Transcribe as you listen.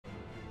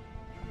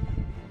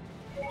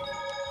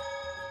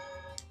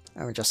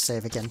And we just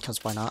save again,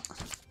 because why not?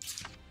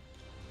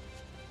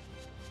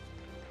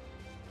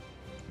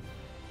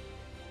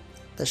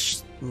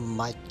 This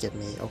might give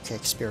me okay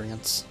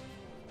experience.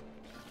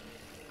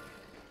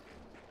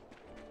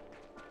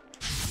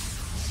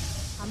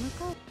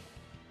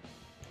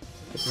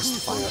 It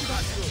was fire.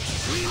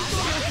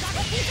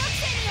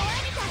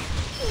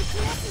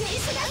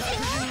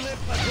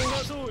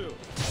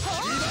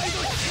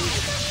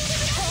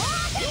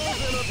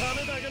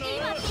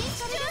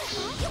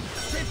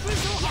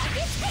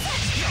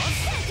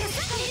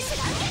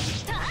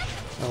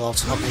 It'll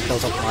also help me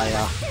build up my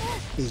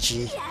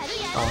BG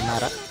while I'm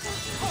at it.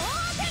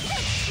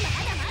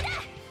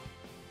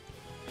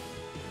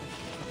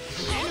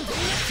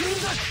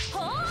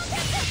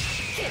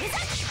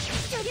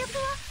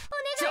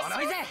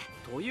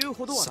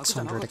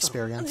 $600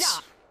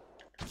 experience.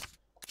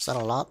 Is that a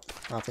lot?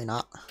 Probably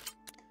not.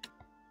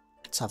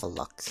 Let's have a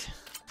look.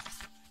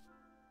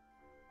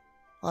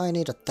 Oh, I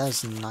need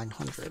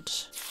 1,900.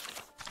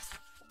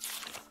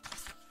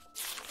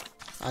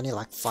 I need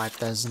like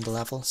 5,000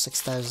 level,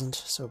 6,000,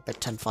 so about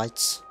 10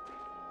 fights.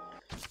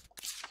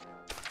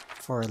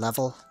 For a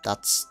level,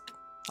 that's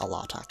a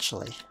lot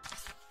actually.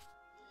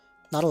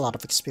 Not a lot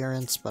of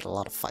experience, but a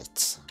lot of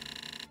fights,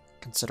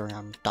 considering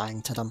I'm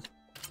dying to them.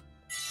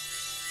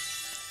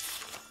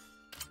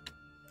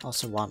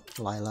 Also want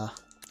Lila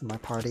in my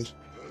party.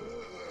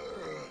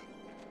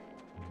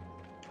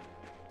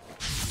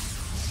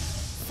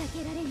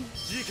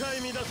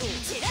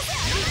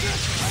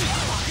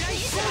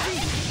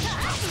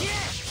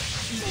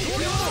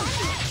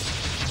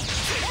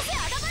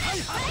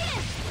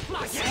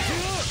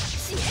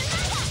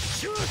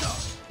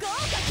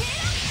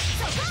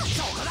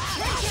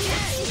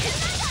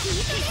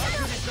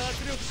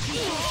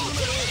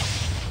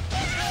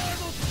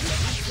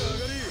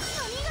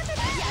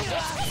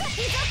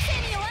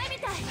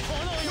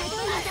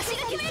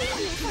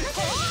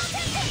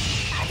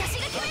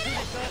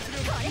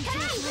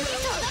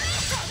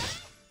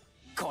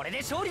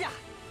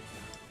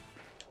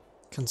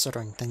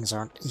 Considering things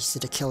aren't easy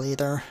to kill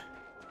either.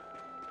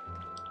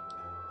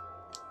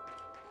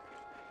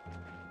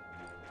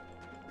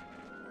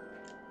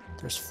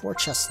 There's 4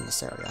 chests in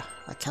this area.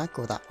 I can't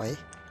go that way.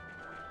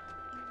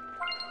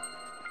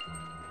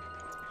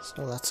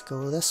 So let's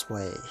go this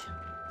way.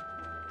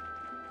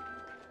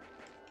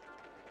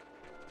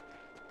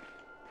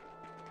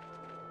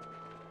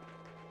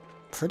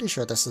 Pretty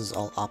sure this is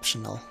all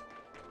optional.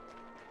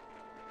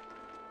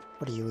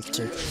 What are you weak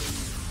to?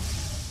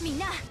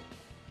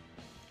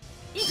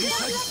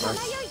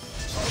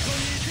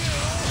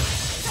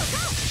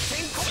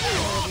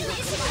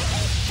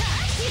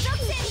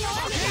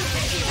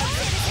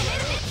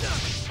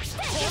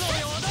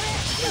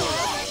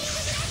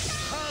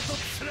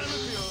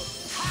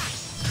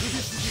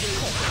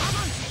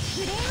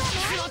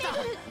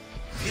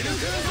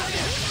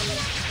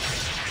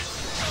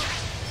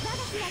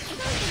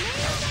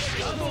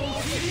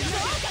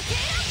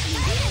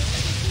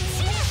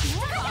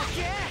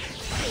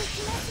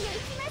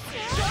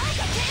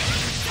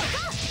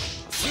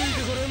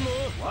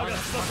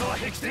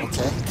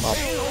 Okay, well,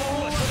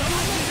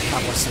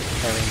 that wasn't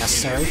very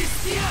necessary.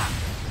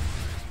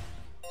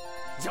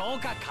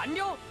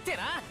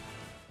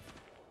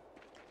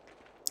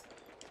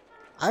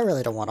 I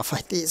really don't want to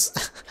fight these.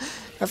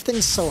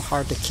 Everything's so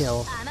hard to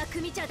kill.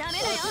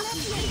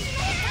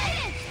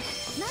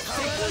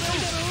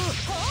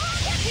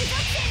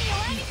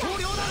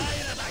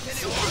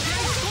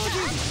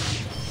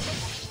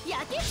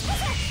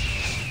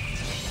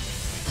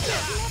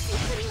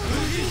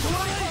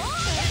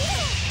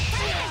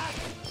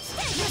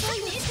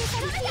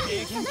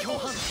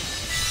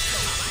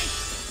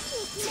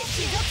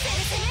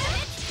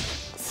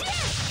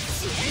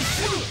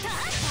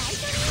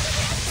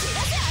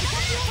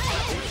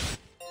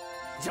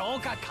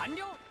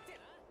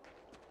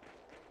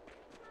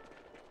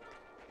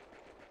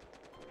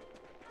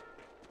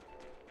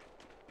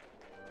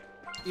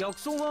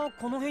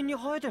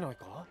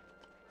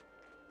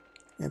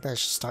 Maybe I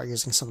should start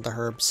using some of the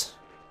herbs.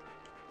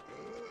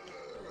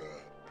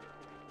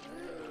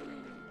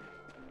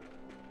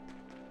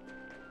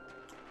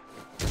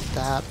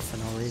 That for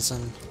no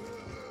reason.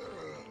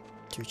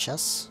 2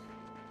 chests.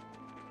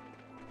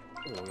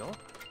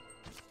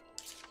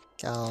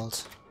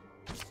 Geld.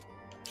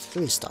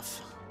 Gooey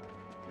stuff.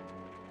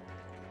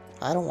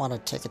 I don't want to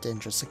take a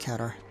dangerous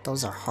encounter.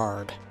 Those are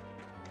hard.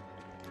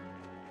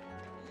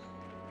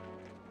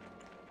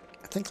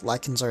 I think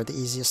lichens are the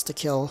easiest to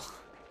kill,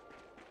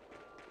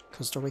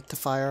 because they're weak to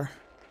fire.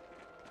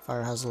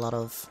 Fire has a lot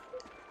of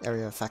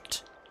area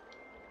effect.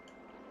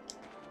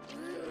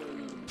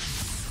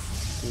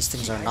 These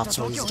things are not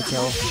so easy to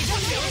kill.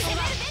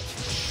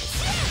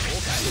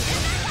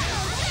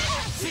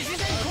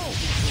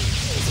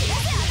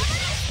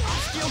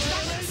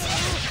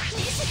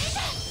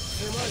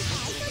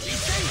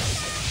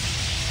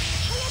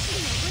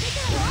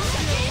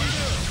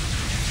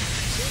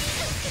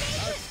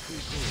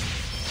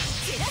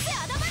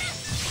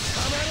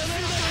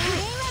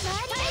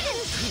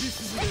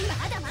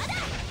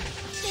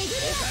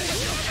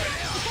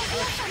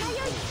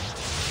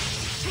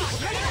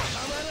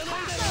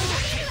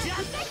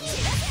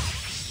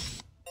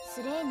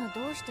 スレイの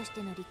同志とし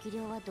ての力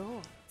量はどう？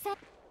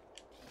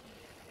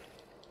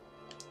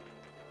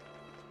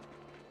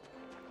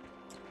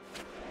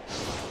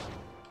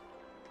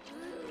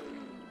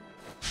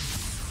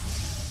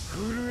震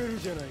える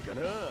じゃないか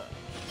な。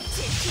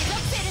貴族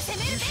生で攻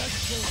めるべ。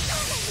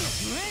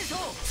無縁層。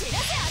知ら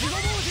せある。真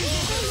理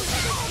を定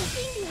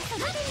めに。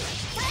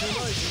狭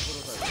いとこ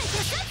ろだ。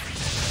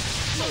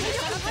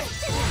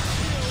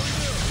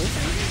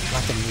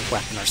 Like a new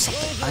weapon or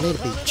something. I need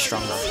to be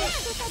stronger.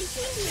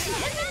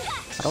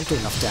 I don't do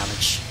enough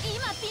damage.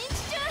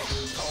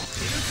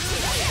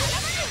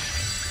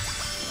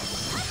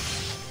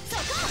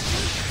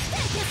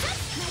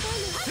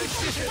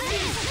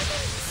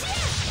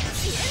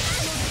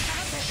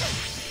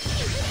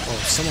 Oh,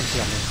 someone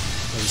heal me,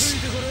 please.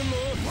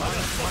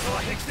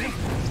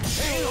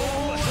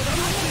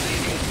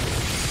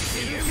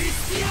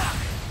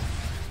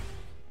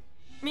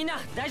 みん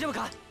な大丈夫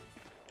か？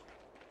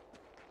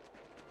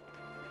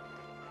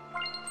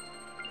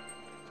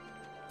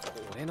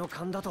俺の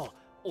勘だと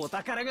お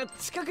宝が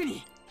近く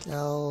に。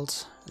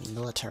 Guild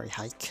military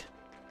hike.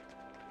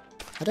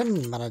 I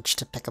didn't manage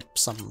to pick up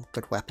some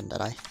good weapon,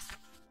 did I?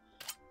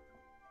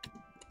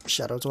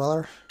 Shadow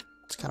Dweller.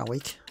 It's kind of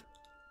weak.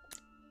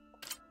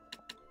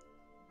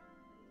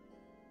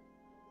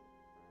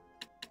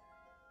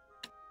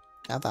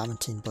 I have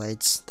adamantine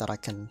blades that I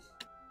can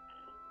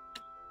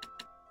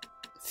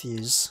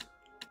fuse.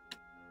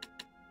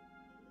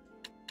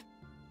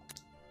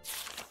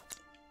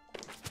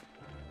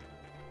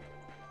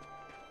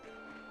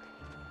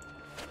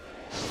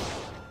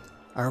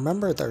 I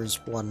remember there's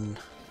one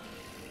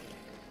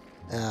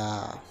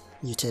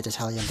mutated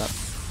Italian that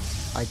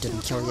I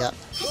didn't kill yet.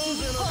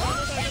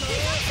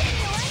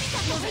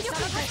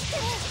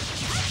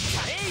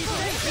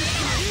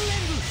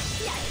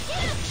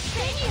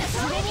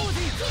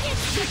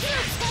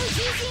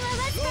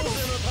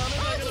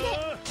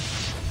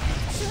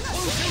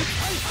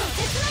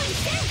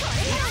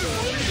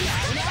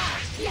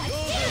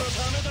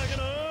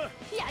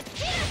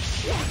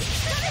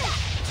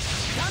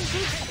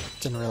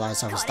 Didn't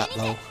realize I was that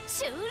low.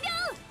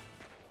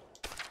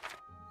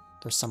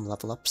 There's some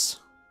level ups.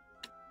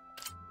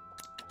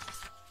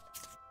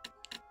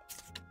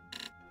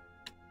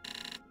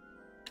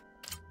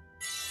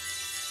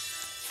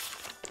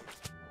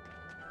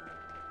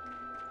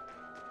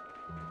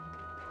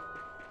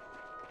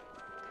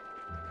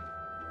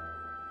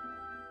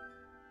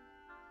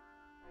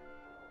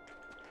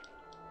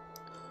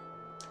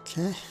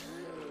 Okay.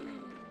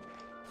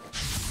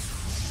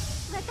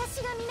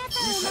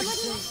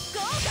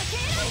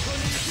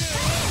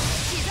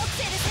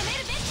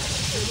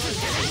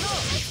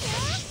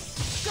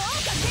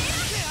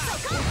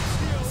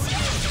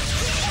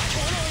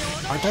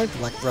 Aren't I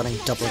like running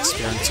double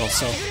experience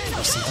also,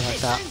 or something like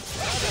that?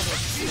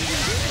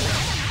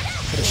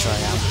 Pretty sure I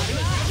am.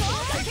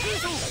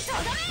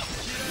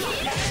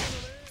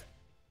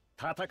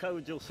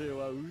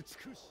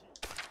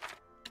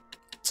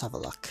 Let's have a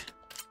look.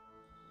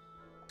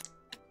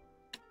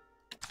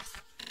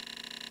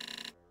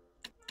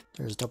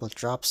 There's double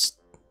drops,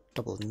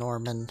 double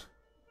Norman,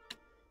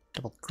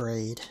 double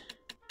grade.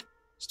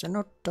 Is there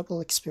no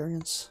double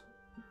experience?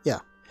 Yeah,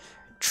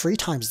 3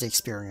 times the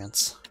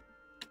experience.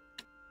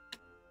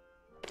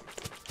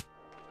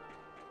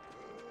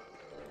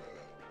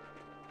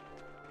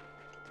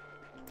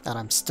 And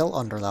I'm still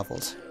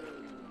underleveled.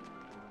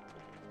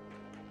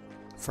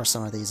 For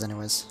some of these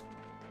anyways.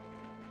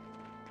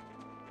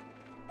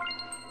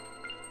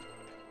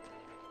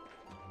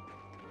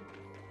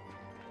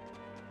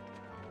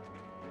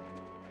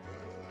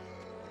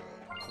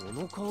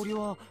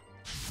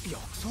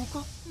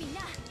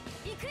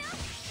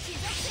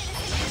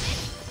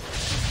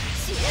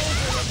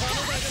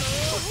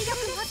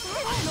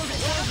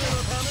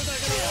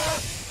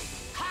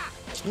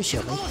 Can you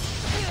shield me?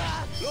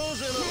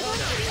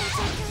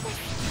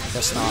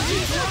 Guess not.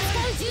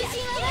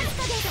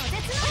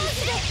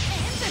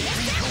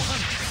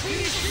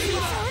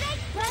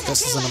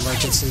 This is an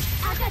emergency.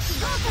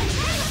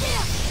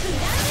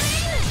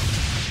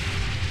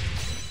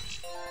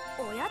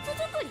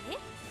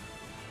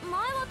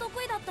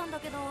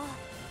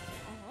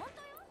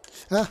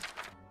 Ah!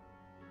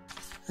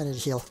 I need to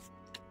heal.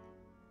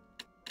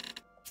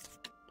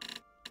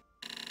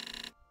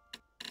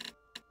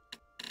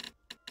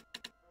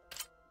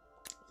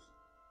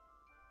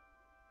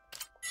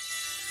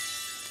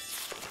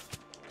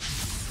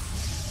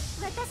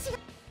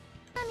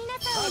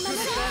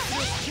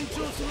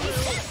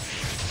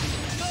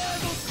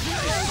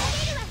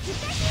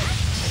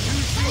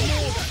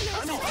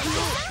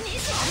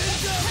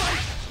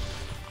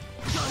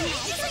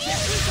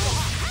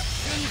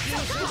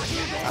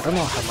 I don't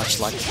know how much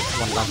like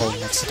one level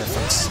makes a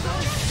difference.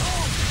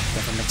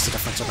 If it makes a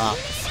difference or not.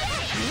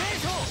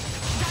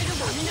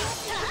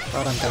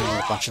 But I'm getting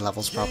a bunch of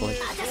levels probably.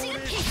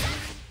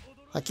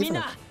 Like even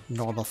a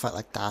normal fight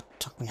like that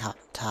took me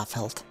to half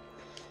health.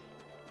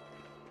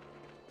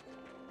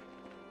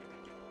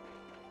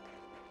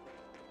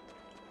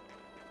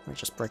 me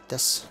just break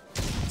this.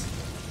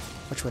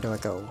 Which way do I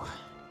go?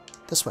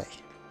 This way.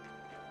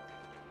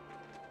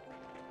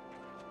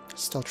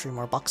 Still 3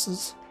 more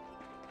boxes.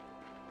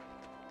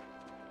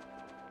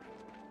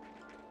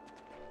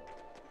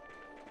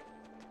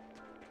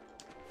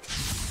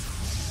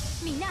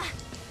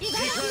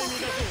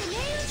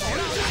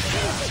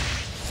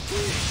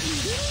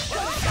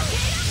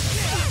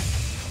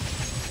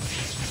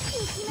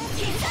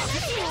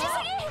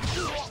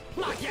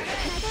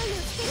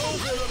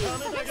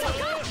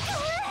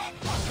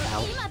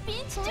 Ow.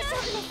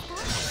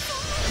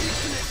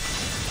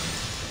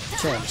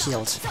 Okay, I'm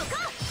healed.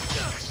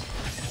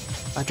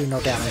 I do no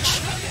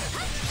damage.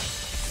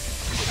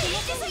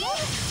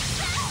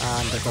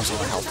 And there goes all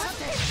the health.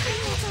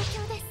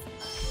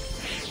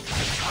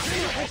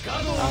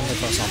 And there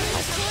goes all the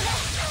health.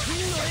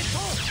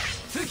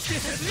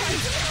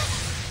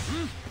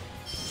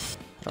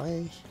 How do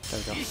I? There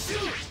we go.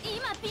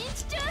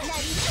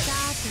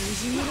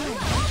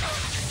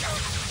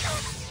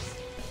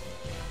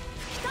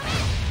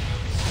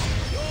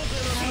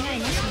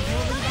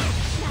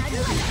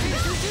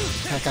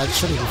 Heck, I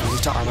shouldn't even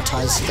need to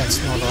armatize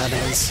against normal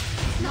enemies.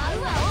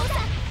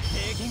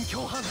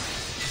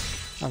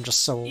 I'm just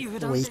so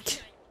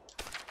weak.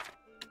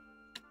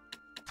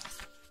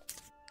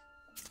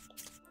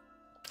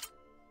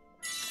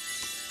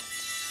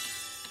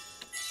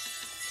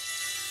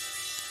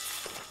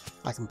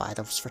 I can buy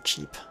those for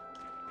cheap.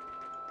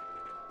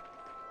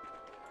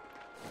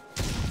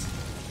 There's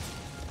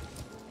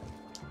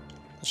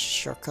a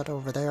shortcut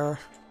over there.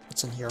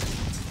 What's in here?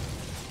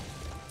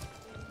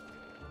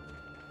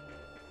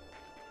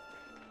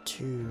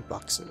 2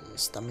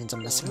 boxes. That means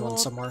I'm missing one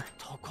somewhere.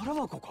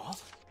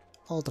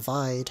 I'll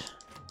divide.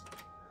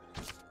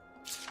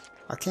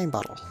 Arcane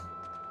bottle.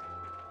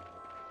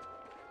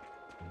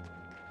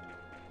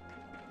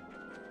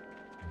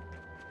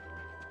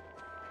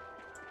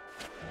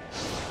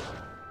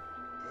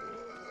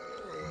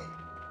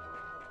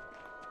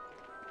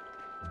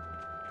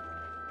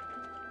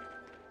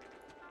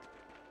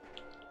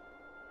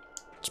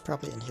 It's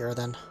probably in here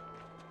then.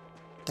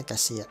 I think I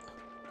see it.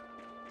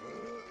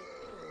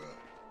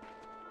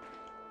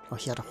 Oh,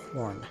 he had a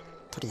horn.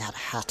 Thought he had a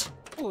hat.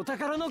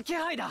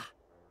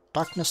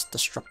 Darkness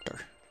Disruptor.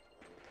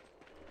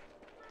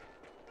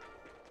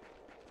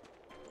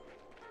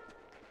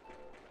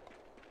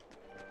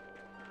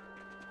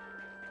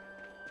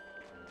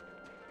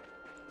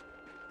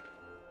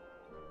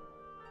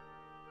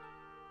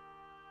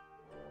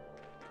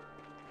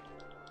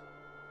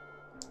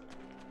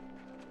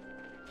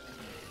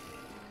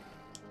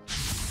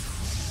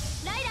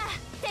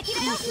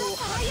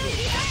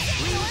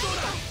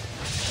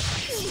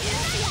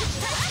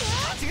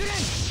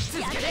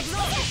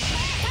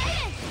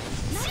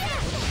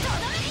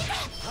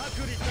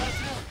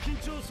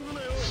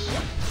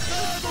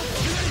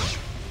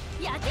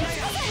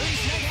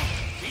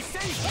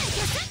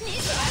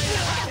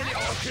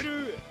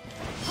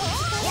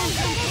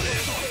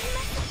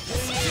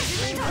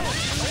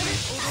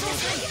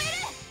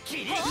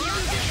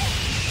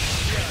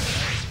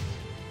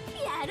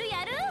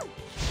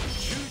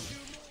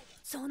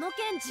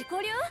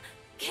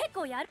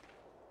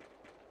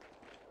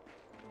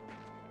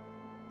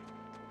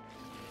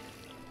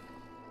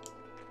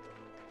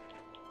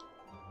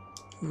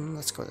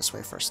 Let's go this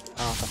way first.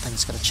 Oh, that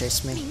thing's gonna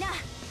chase me.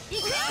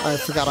 I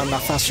forgot I'm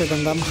not faster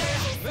than them.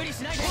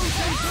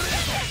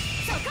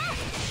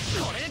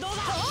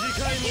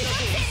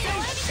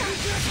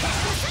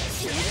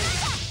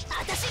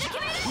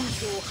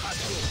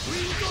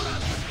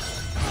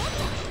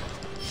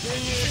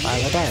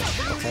 I died.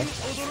 Okay.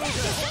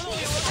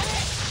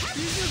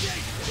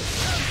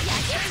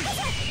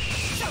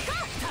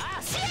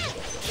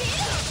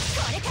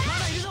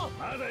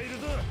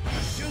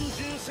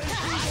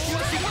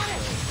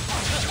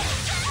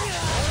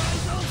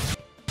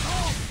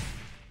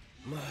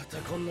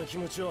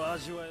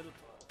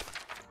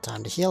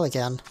 Time to heal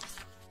again.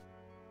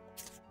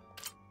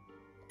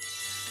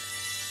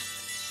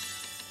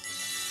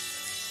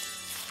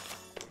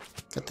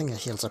 Good thing it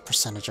heals a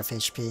percentage of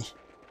HP.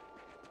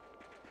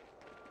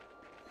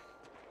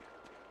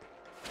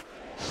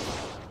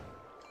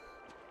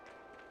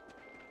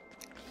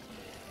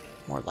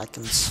 More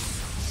lichens.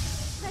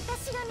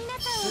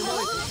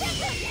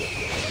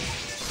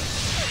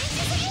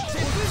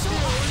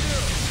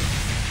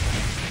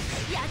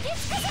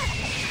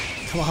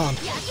 Come on,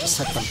 just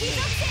hit them.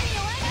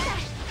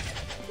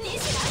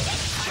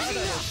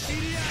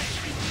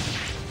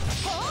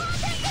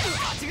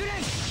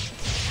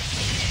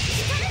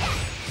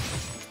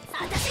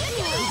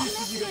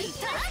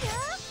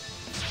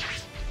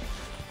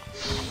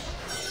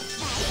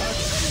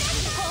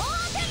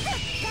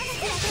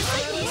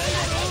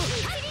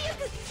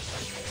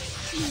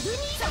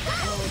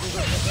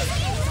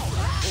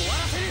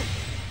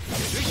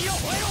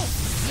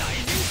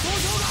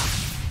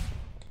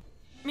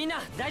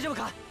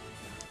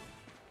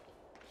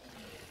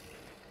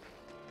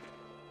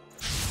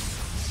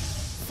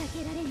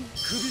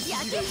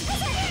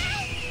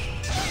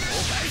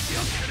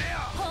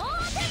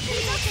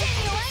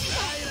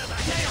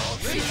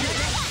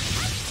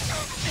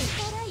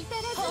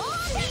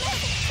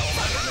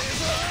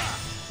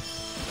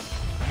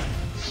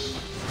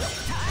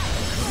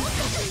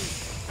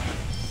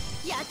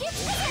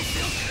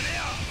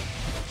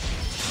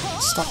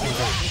 Stop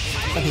moving.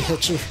 Let me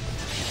hit you.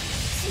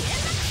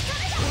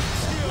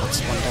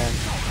 That's one down.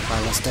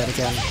 Ryla's dead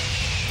again.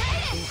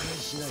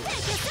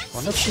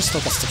 Wonder if she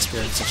still gets the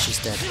experience if she's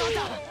dead.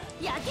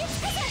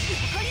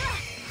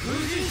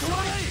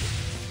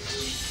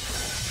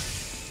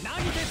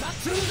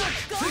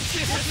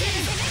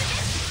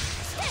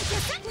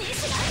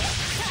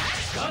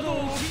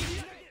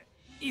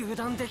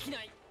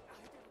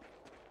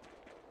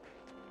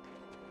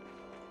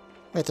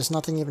 Wait, there's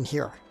nothing even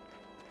here.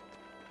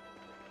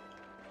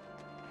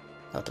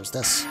 Oh, there's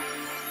this.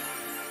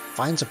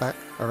 Vines about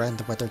around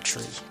the withered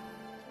tree.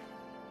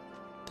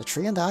 The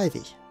tree and the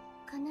ivy.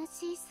 悲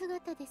しい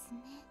姿です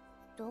ね。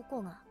ど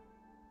こが？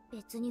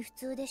別に普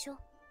通でしょ。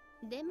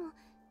でも、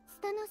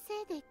ツタの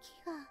せいで木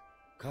が。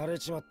枯れ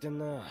ちまってん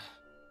な。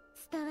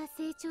ツタは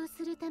成長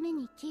するため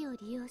に木を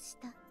利用し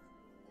た。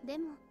で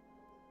も、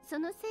そ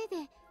のせい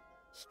で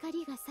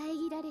光が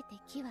遮られて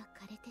木は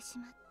枯れてし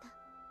まっ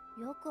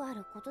た。よくあ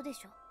ることで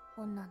しょ、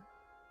こんなの。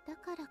だ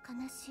から悲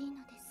しい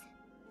のです。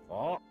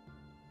あ、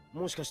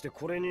もしかして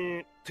これ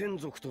に天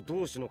族と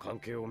同志の関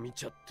係を見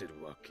ちゃって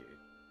るわけ？はい。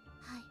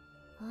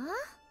あ？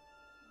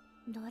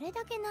どれ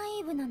だけナ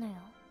イーブなのよ。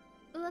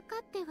分か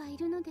ってはい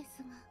るので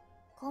すが。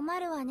困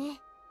るわね。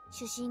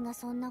主審が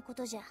そんなこ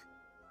とじゃ。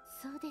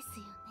そうです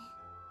よね。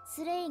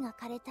スレイが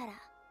枯れたら、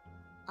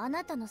あ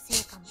なたのせい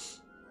かも。は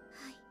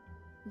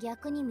い。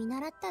逆に見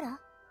習ったら？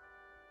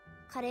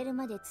枯れる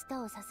までツ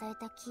タを支え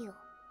た木を、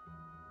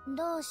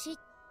同志っ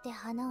て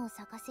花を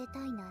咲かせた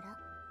いなら。は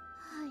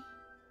い。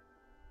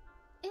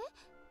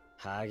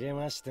励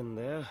ましてん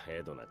だよ、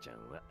エドナちゃ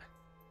んは。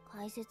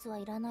解説は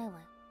いらないわよ。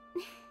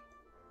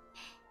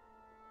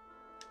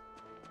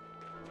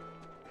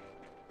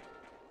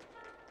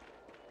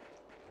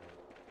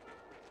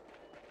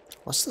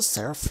What's the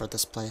serif for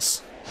this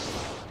place?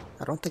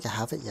 I don't think I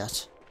have it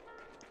yet.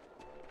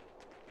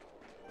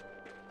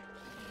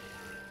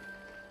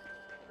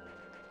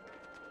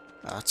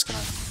 Oh, it's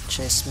gonna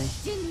chase me.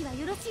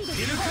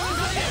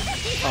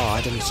 Oh,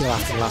 I didn't heal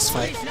after the last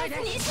fight.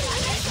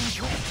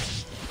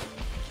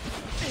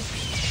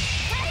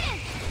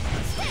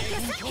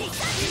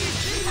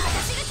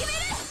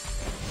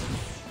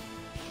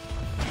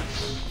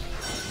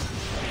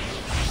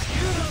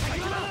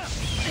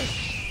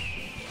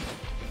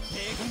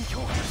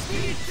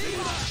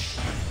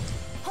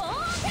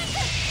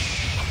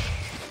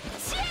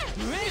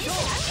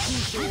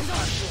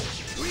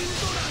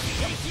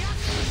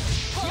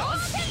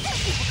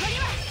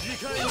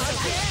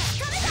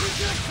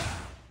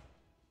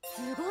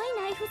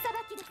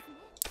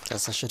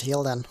 Guess I should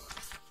heal then.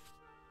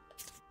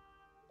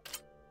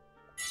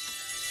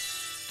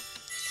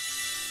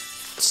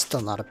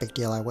 Still not a big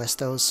deal, I waste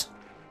those.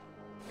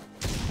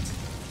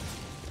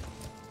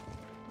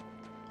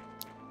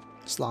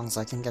 As long as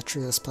I can get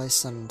through this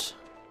place and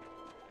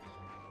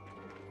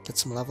get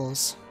some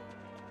levels.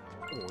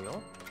 Oh, yeah?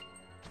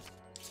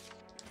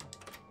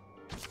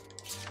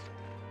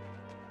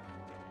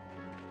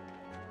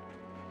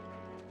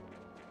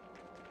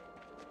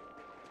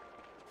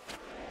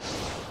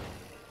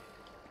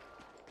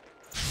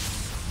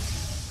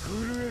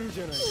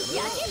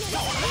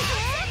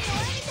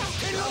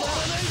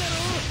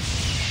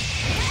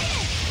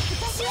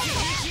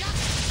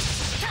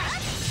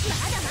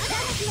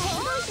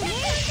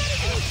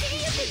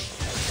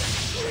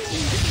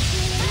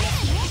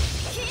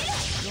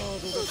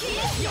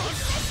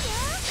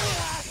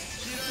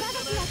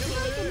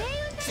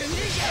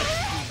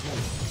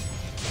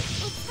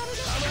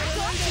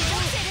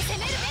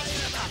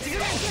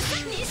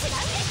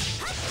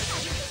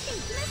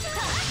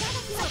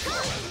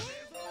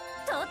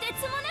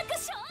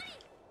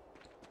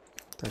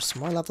 There's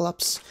some more level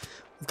ups.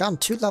 We've gotten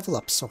 2 level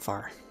ups so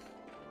far.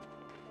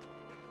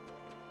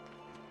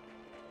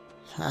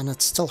 And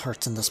it still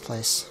hurts in this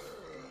place.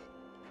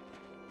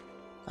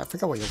 I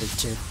forgot what you're weak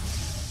to.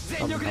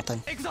 Probably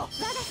nothing.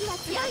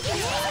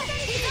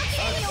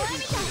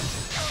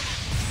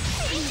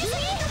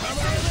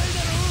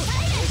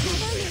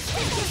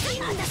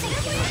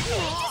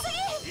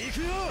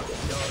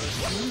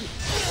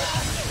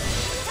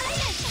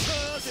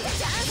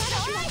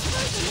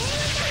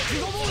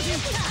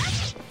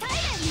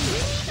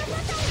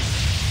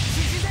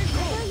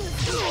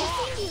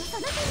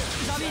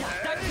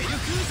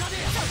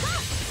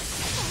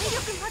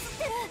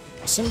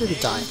 I seem to be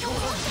dying.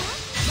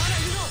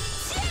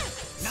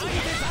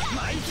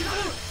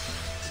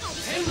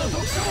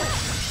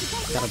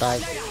 Gotta die.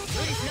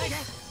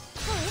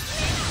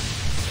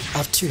 I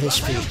have 2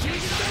 HP.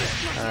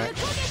 Alright.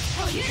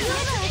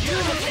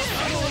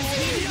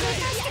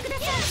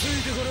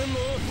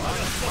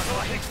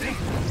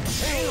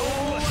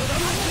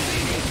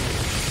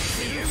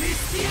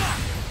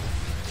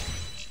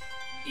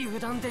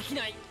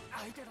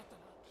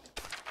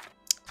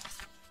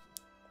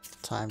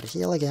 Time to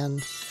heal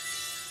again.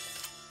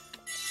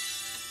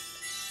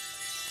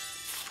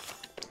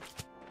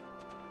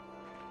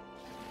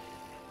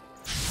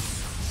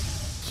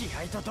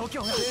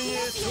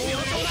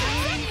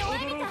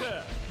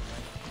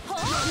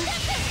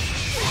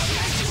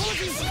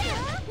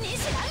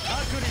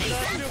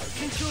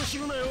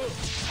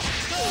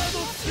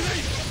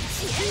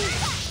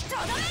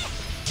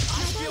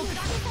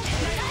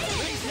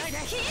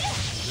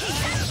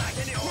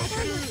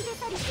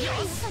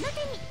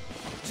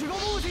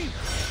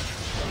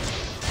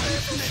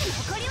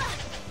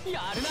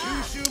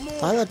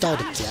 Violet died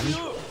again?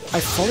 I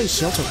fully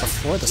healed her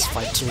before this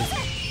fight too.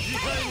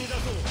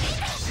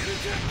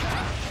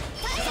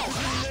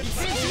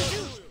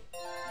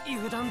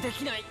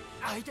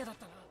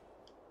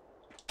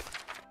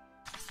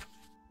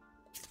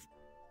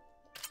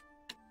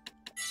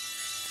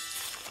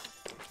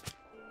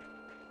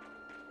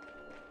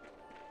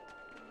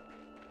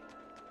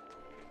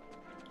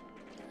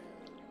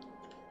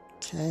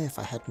 Okay, if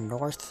I head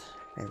north,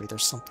 maybe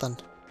there's something.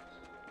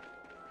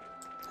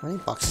 How many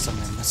boxes am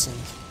I missing?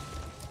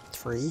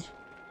 3?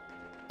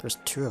 There's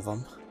 2 of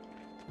them.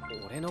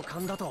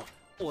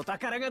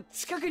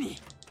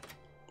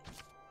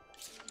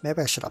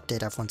 Maybe I should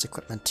update everyone's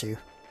equipment too.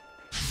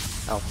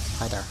 Oh,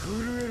 hi there.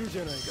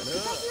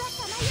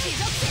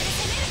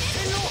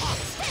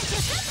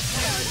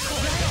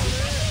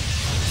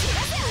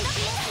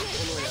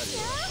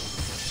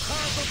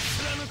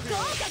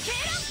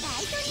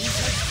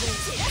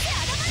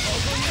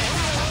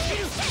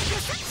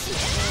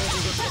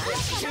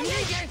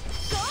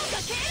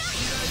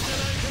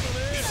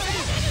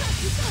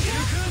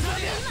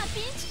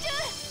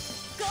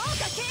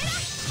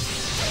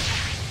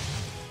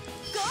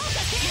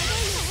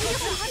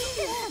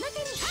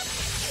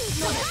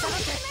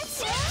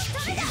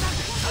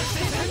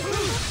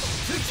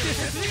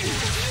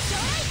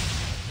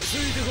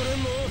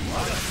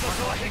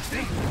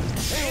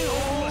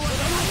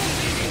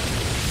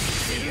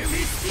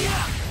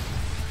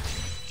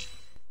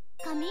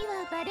髪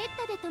はバレッ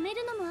タで止め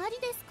るのもあり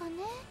ですかね。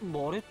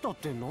バレッタっ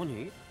て何？バレ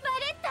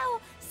ッタを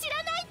知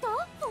らないと、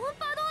ポン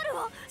パドール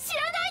を知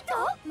らない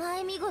と、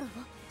前見頃を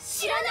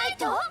知らない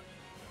と。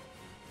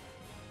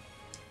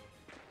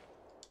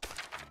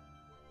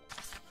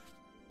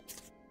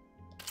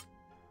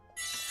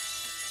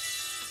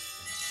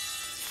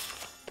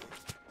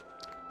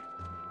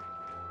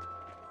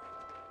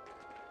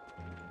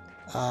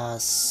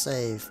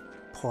Save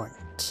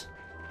point.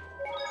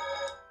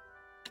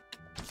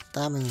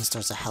 That means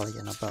there's a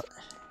Hellion about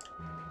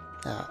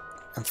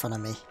in front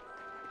of me.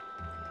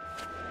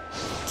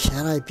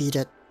 Can I beat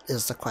it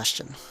is the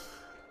question.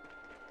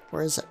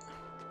 Where is it?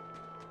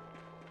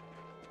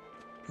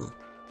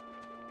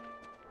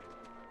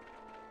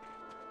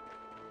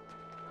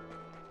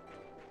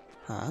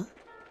 Huh?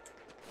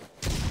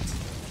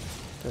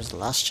 There's the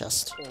last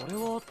chest.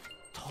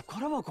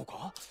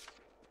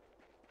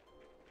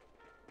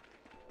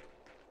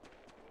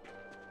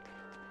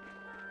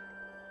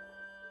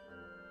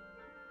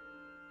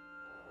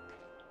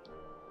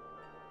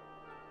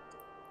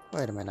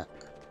 Wait a minute.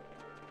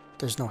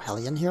 There's no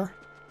Hellion here?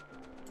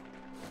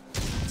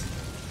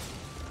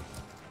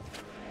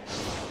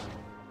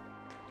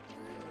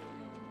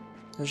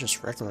 There's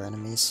just regular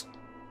enemies.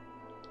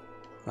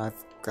 And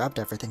I've grabbed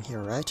everything here,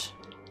 right?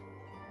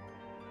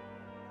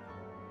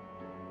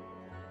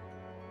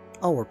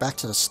 Oh, we're back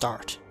to the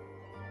start.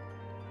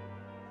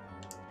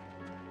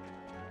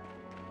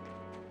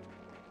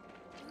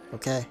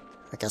 Okay,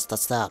 I guess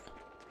that's that.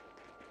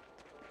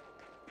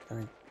 Let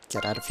me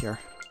get out of here.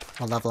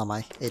 What level am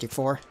I?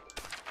 84?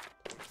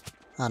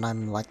 And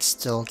I'm like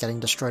still getting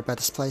destroyed by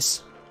this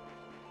place.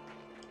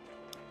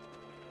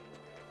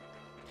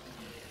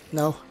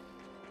 No.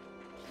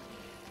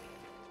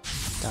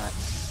 Damn it.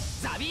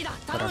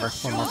 Whatever,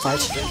 one more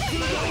fight.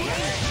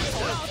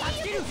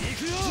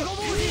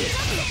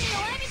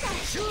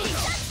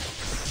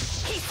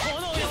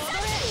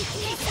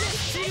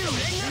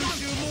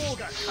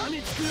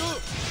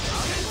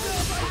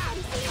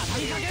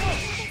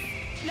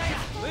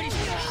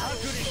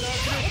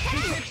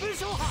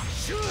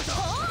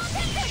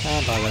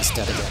 And Violet's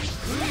dead again.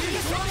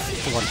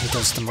 The one who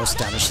does the most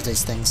damage to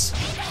these things.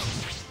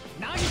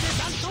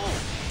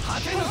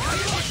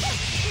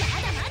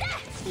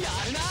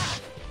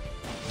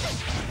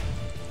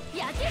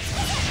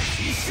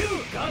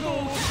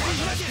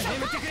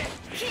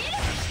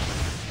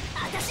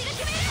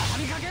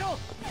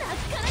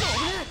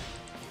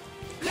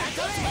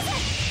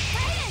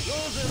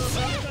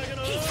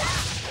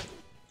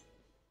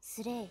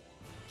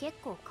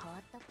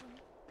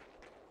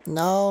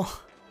 No.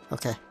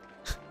 Okay.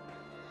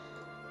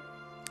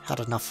 Had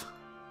enough.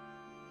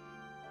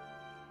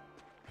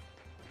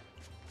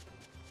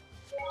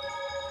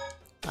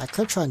 I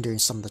could try and do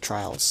some of the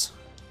trials.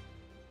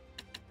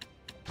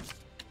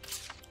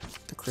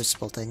 The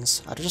crucible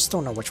things. I just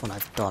don't know which one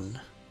I've done.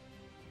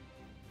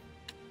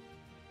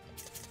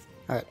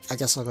 Alright, I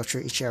guess I'll go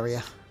through each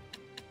area.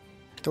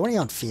 They're only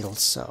on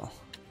fields, so...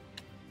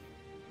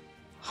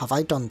 Have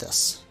I done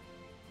this?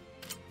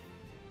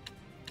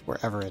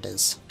 Wherever it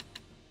is.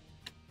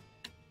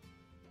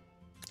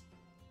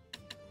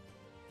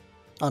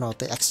 Oh no,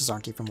 the X's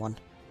aren't even one.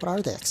 What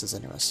are the X's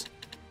anyways?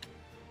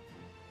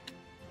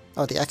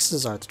 Oh, the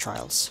X's are the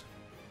trials.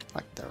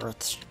 Like the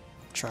Earth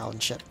trial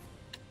and shit.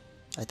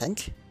 I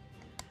think?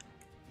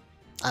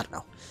 I don't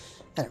know.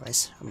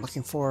 Anyways, I'm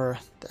looking for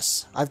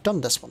this. I've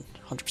done this one,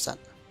 100%.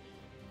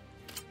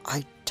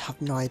 I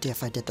have no idea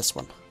if I did this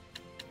one.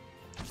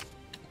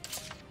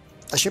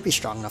 I should be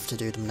strong enough to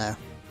do them now.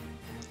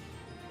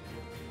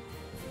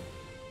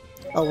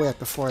 Oh wait,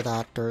 before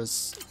that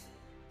there's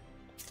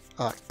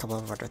a couple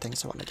of other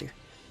things I want to do.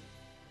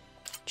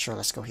 Sure,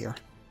 let's go here.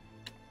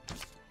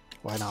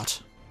 Why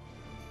not?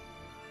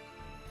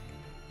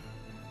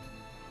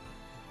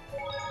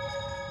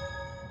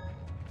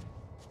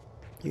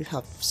 You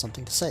have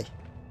something to say.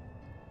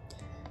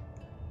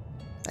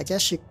 I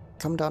guess you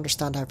come to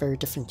understand how very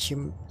different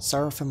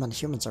Seraphim and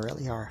humans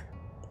really are.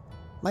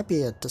 Might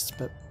be a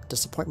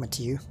disappointment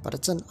to you, but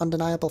it's an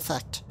undeniable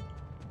fact.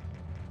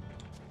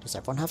 Does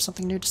everyone have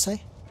something new to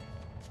say?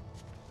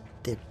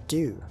 They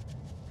do.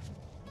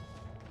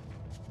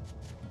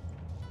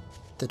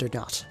 They do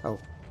not. Oh,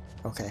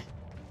 okay.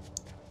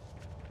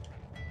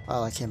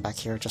 Well, I came back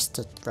here just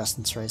to rest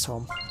and Stray's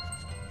home.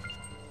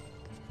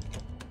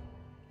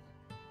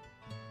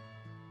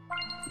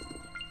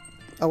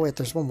 Oh wait,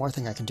 there's one more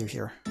thing I can do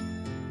here.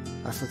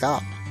 I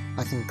forgot.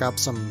 I can grab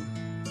some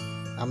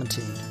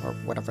amantine, or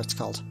whatever it's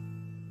called.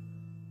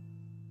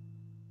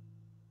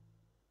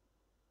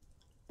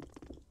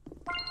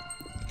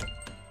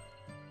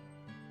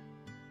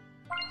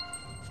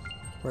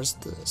 Where's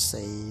the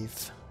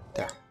save?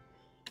 There.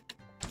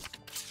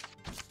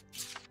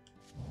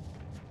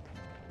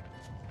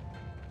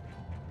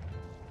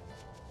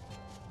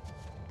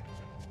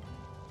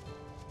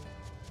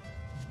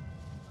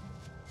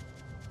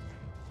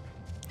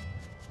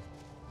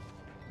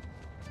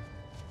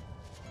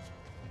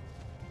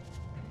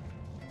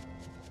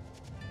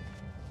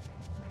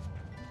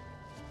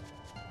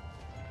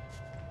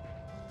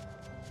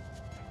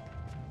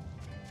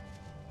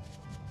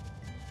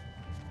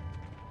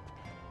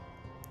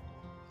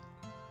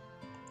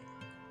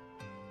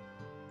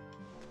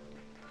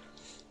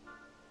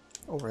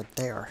 Over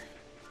there.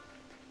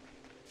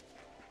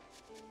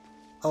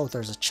 Oh,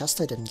 there's a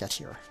chest I didn't get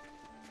here.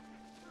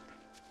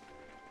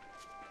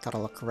 Gotta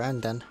look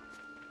around then.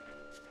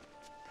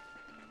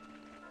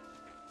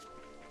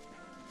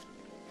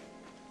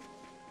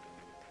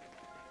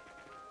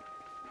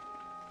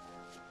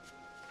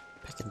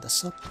 Picking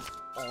this up.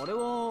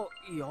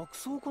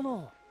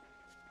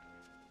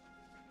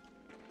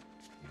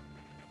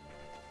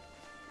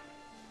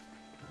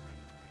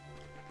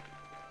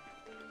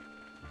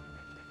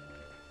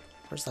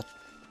 Where's that?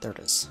 There it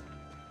is.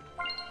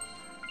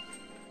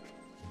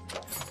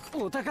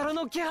 Now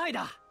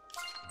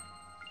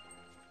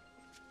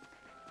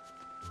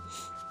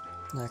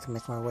I can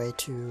make my way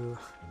to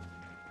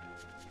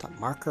that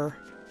marker.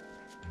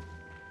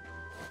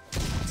 I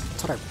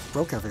thought I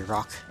broke every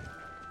rock.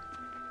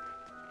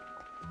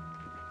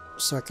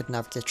 So I could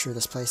navigate through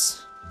this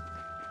place.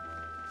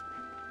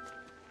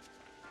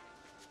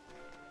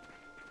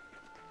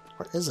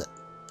 Where is it?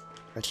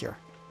 Right here.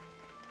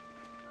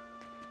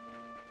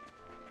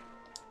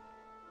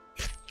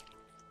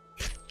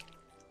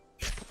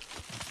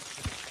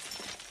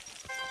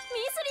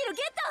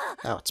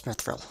 Oh, it's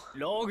Mithril.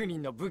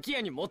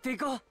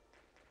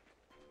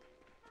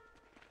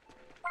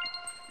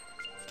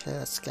 Okay,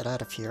 let's get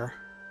out of here.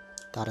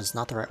 That is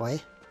not the right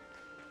way.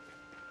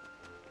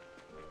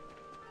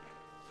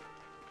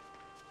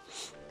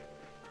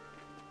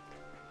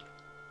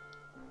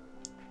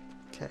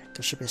 Okay,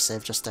 there should be a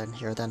save just down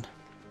here then.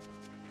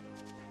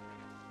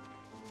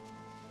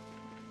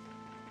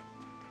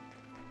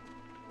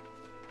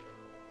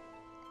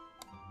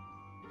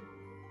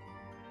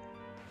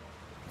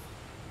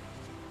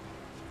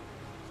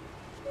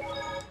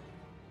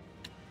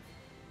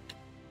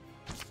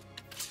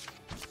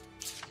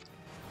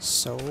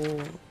 So,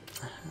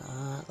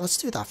 let's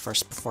do that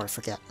first before I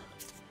forget.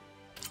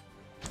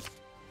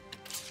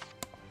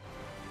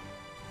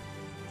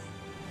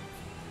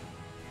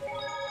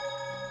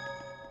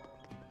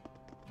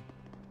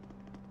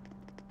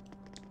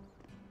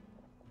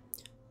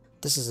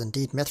 This is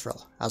indeed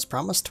Mithril. As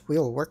promised, we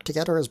will work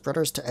together as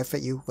brothers to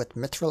outfit you with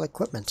Mithril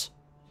equipment.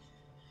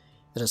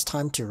 It is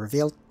time to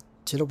reveal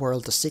to the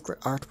world the secret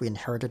art we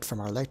inherited from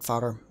our late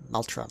father,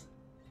 Milton.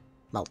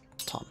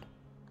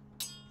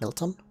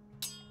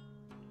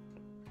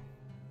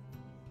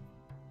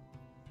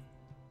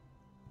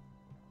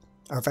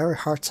 Our very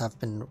hearts have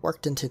been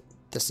worked into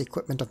this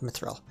equipment of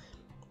Mithril.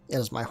 It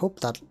is my hope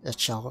that it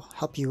shall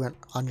help you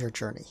on your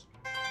journey.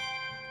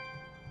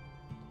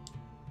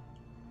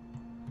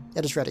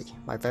 It is ready.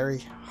 My very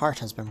heart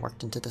has been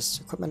worked into this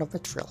equipment of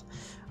Mithril.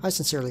 I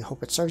sincerely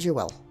hope it serves you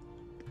well.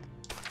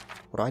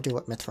 What do I do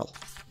with Mithril?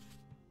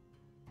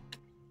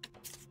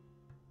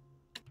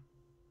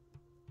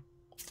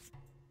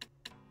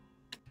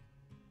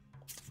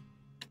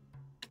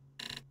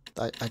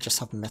 I just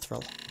have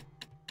Mithril.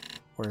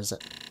 Where is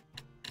it?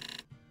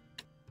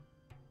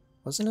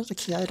 Wasn't it a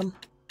key item?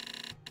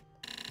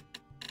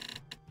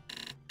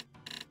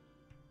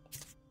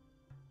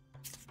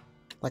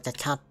 Like, I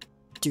can't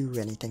do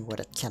anything with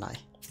it, can I?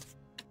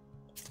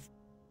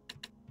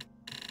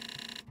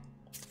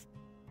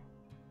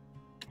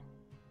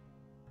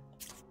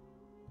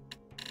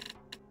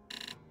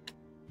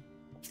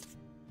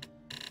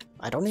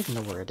 I don't even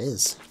know where it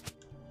is.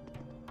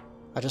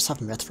 I just have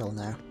Mithril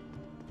now.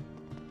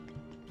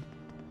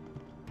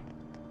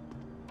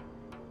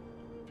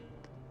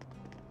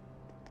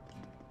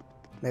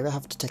 Maybe I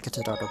have to take it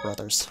to the other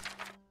brothers.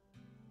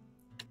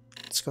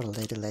 Let's go to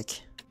Lady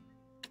Lake.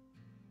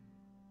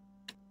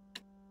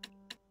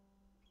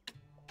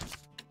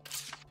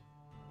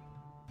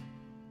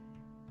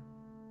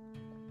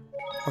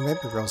 Or maybe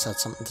Rose had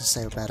something to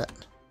say about it.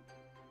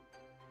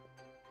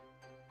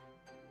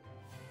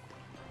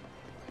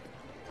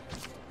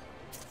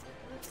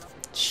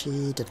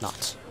 She did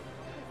not.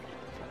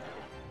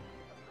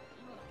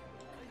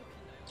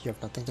 You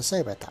have nothing to say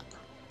about that.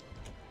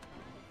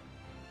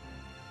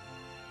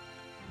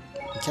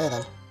 Okay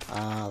then.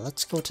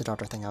 Let's go to the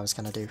other thing I was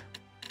gonna do.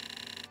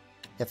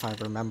 If I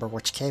remember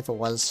which cave it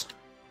was.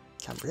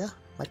 Cambria?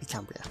 Might be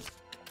Cambria.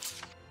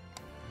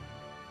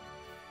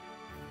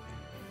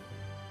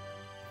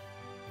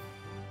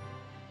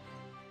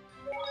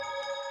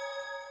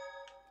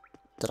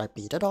 Did I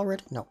beat it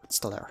already? No, it's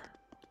still there.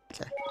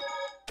 Okay.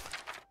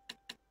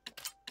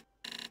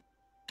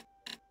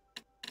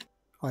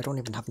 Oh, I don't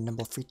even have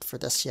nimble feet for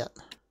this yet.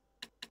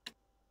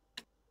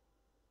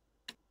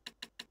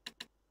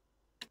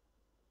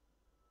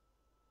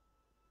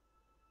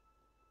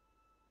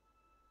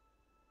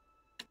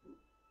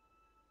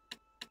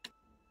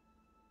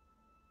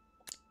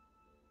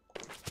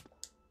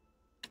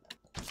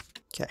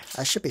 Okay,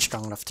 I should be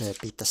strong enough to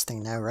beat this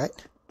thing now, right?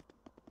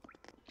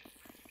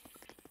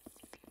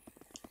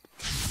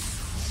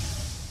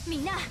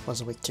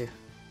 Was a weak to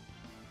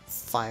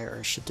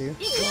fire should do.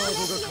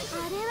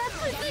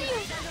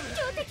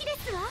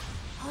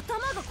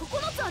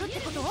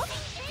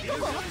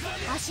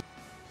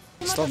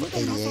 Still have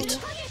 88.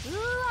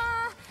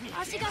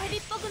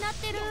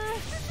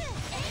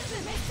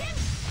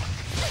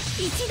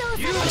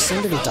 I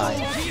seem to be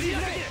dying.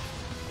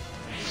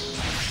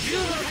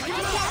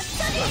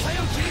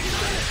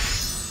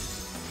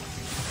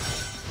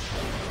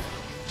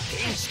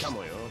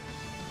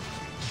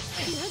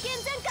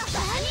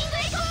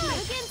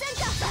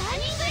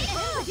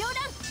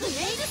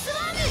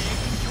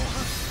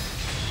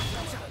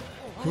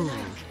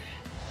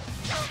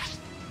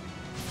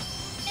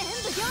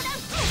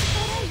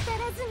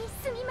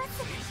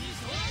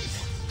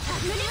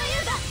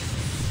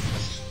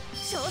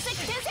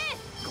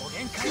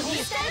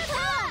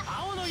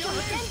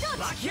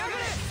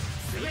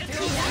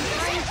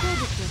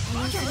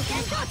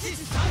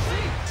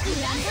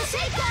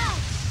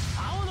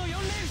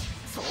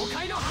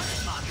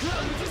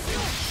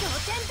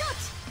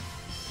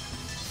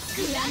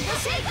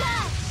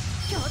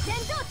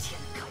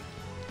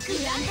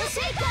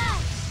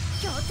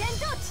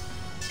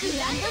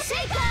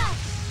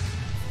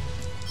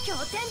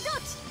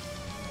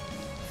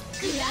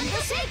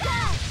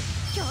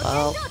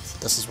 Well,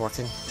 this is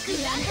working.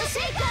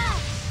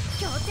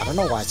 I don't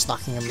know why it's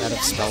knocking him out of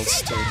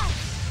spells too.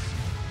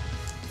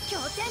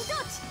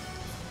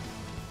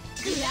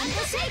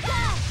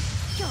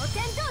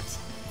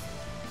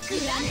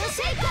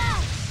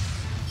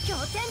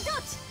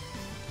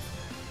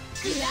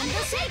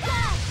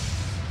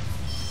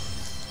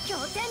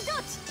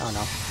 Oh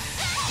no.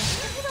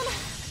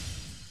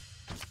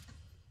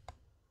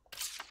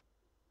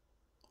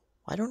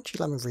 Why don't you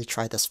let me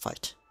retry this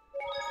fight?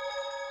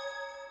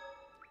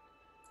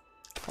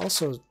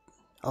 Also,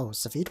 oh,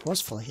 Zavid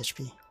was full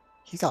HP.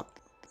 He got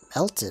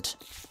melted.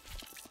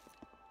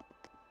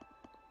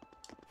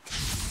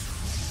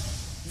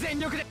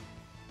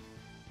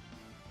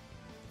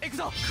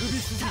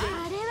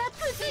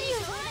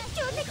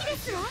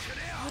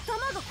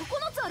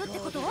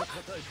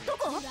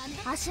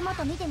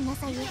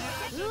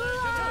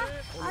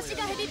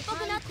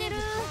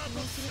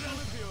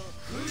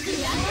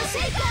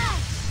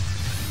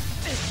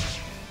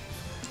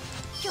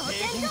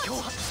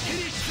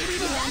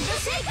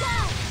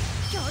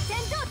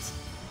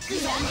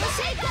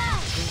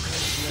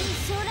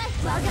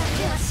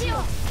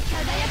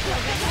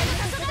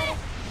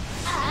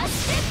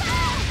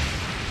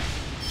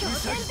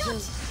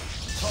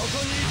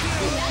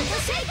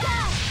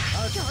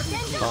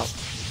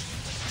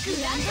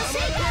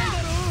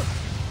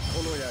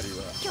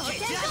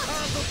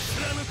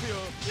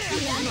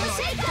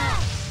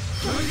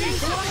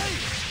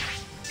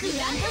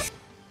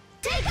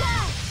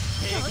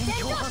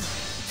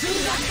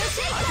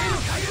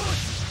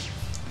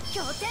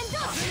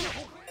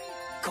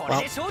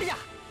 Well,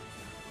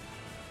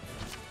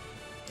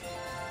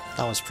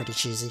 that was pretty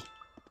cheesy,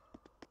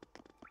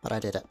 but I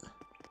did it.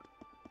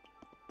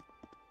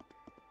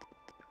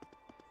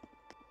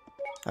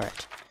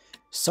 Alright,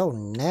 so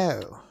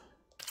now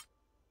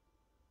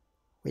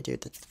we do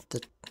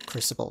the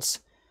crucibles.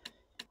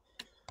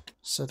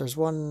 So there's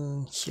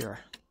one here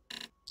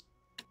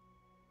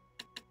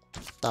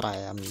that I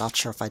am not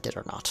sure if I did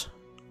or not.